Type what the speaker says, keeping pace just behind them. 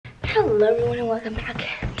Hello everyone and welcome back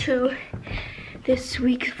to this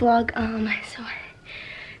week's vlog. So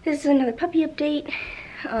this is another puppy update.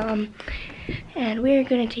 And we're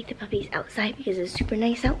gonna take the puppies outside because it's super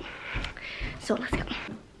nice out. So let's go.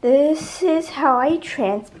 This is how I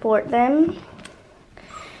transport them,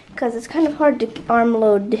 because it's kind of hard to arm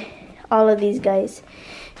load all of these guys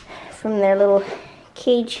from their little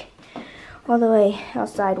cage all the way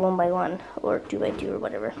outside one by one or 2 by 2 or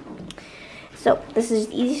whatever. So this is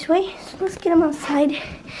the easiest way. So let's get them outside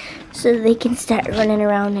so they can start running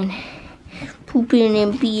around and pooping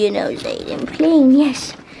and peeing outside and playing.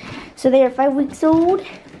 Yes. So they are 5 weeks old.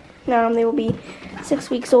 They will be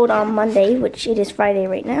 6 weeks old on Monday, which it is Friday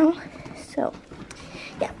right now. So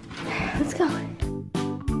yeah, let's go.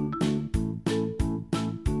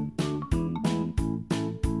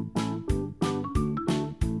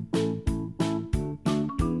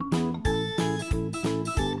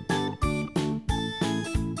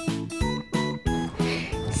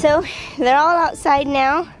 So they're all outside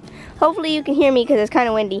now. Hopefully you can hear me because it's kind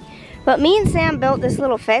of windy. But me and Sam built this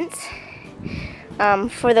little fence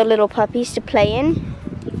for the little puppies to play in,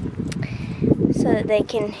 so that they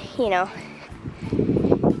can, you know,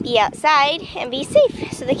 be outside and be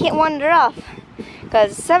safe, so they can't wander off.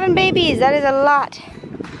 Because 7 babies, that is a lot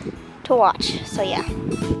to watch. So yeah.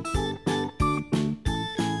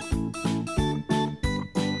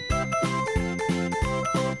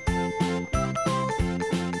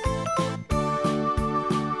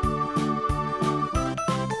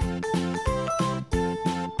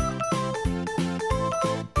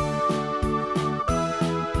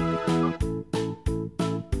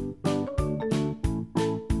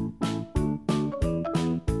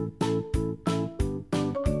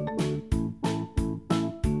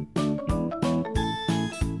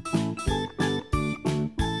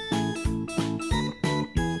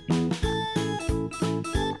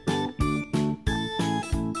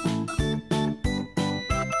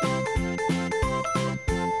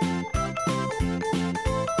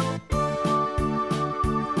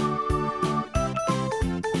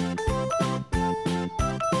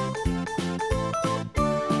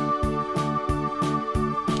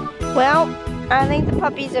 Well, I think the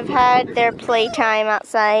puppies have had their playtime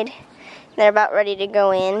outside. They're about ready to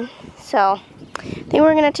go in. So, I think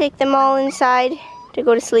we're going to take them all inside to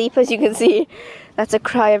go to sleep. As you can see, that's a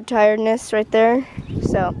cry of tiredness right there.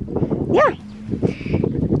 So, yeah.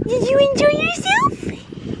 Did you enjoy yourself?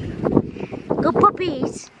 Go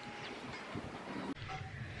puppies!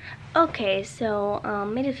 Okay, so,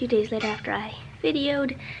 maybe a few days later after I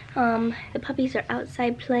videoed, the puppies are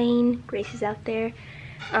outside playing. Grace is out there.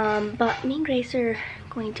 But me and Grace are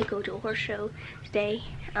going to go to a horse show today,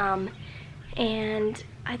 and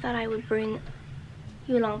I thought I would bring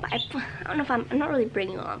you along, but I don't know if I'm not really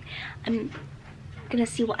bringing you along. I'm gonna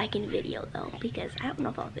see what I can video though, because I don't know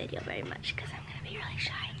if I'll video very much because I'm gonna be really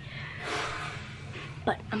shy,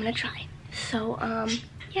 but I'm gonna try. So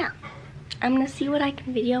yeah, I'm gonna see what I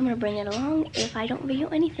can video. I'm gonna bring it along. If I don't video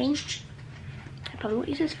anything, I probably won't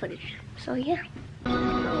use this footage. So yeah,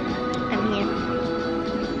 I'm here.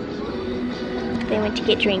 They went to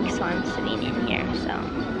get drinks, so I'm sitting in here, so yeah.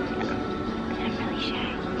 I'm really shy.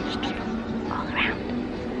 There's people all around.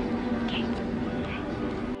 Okay.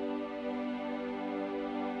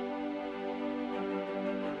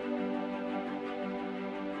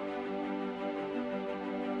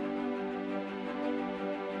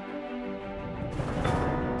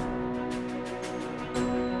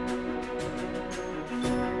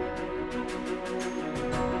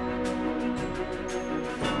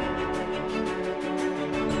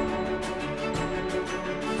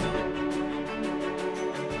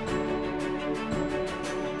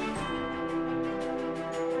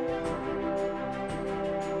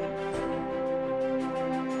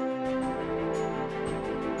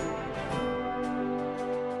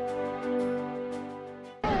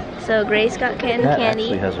 So Grace got candy. That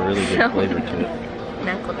actually has a really good flavor to it. And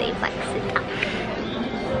Uncle Dave likes it.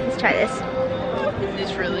 Let's try this.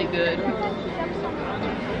 It's really good.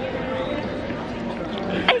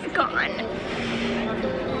 It's gone.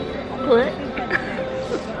 What?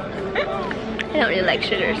 I don't really like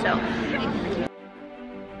sugar, so.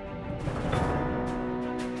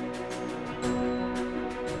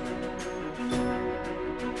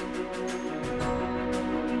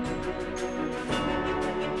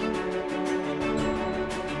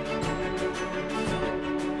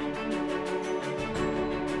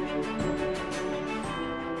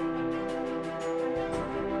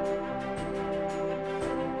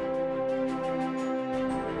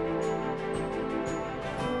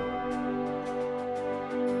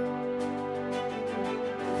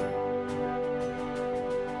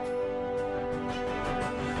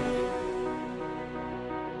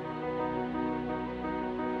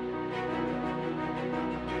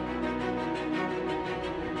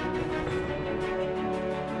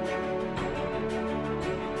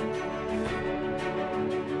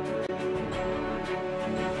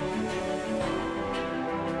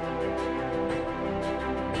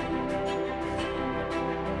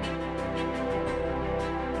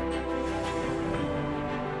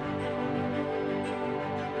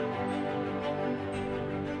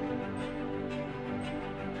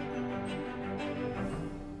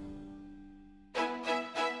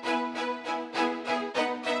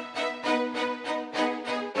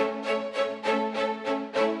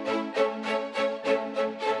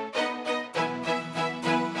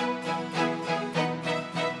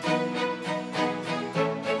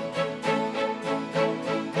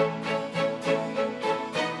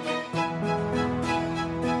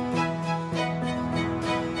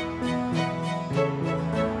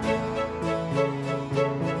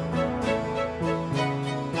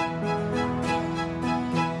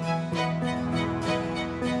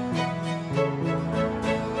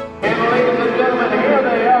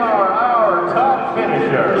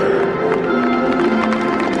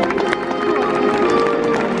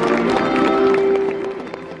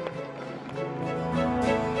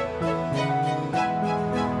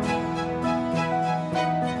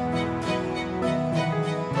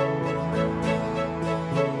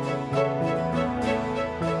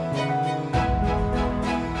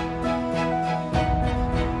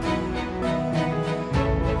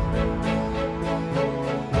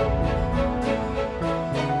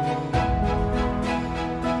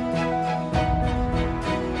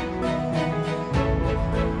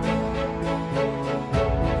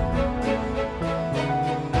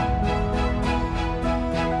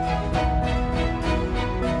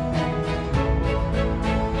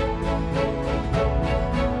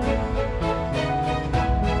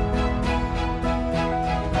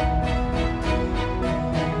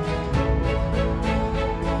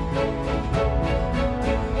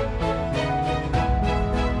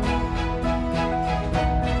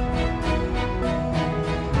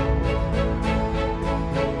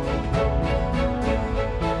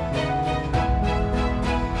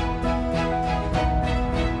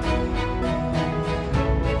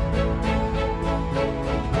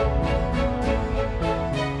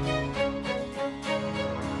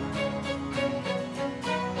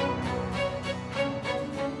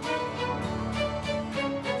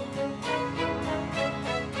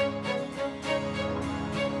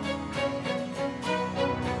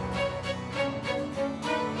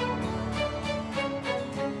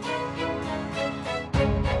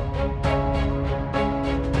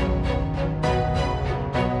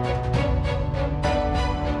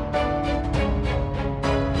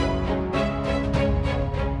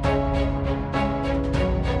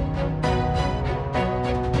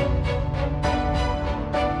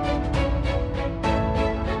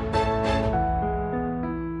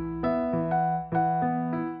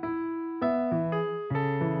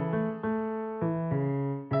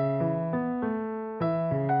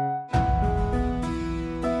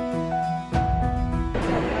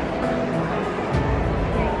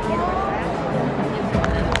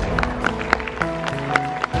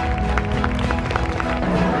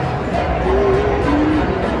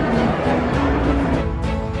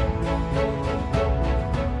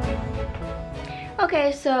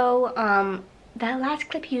 So, that last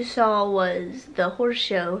clip you saw was the horse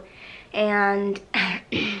show, and I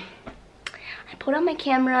pulled out my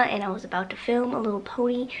camera and I was about to film a little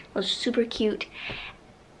pony. It was super cute,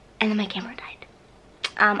 and then my camera died.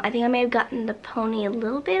 I think I may have gotten the pony a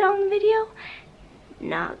little bit on the video.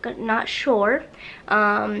 Not sure.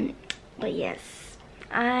 But yes,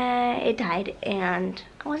 it died and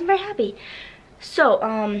I wasn't very happy.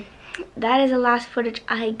 So, that is the last footage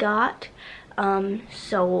I got.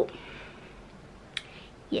 So,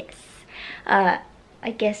 yes.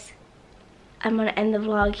 I guess I'm gonna end the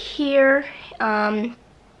vlog here.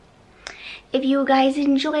 If you guys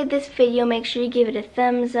enjoyed this video, make sure you give it a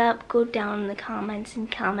thumbs up. Go down in the comments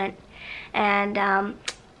and comment. And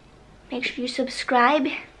make sure you subscribe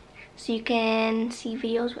so you can see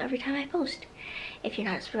videos every time I post, if you're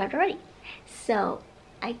not subscribed already. So,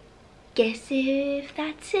 I guess if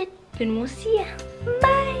that's it, then we'll see ya.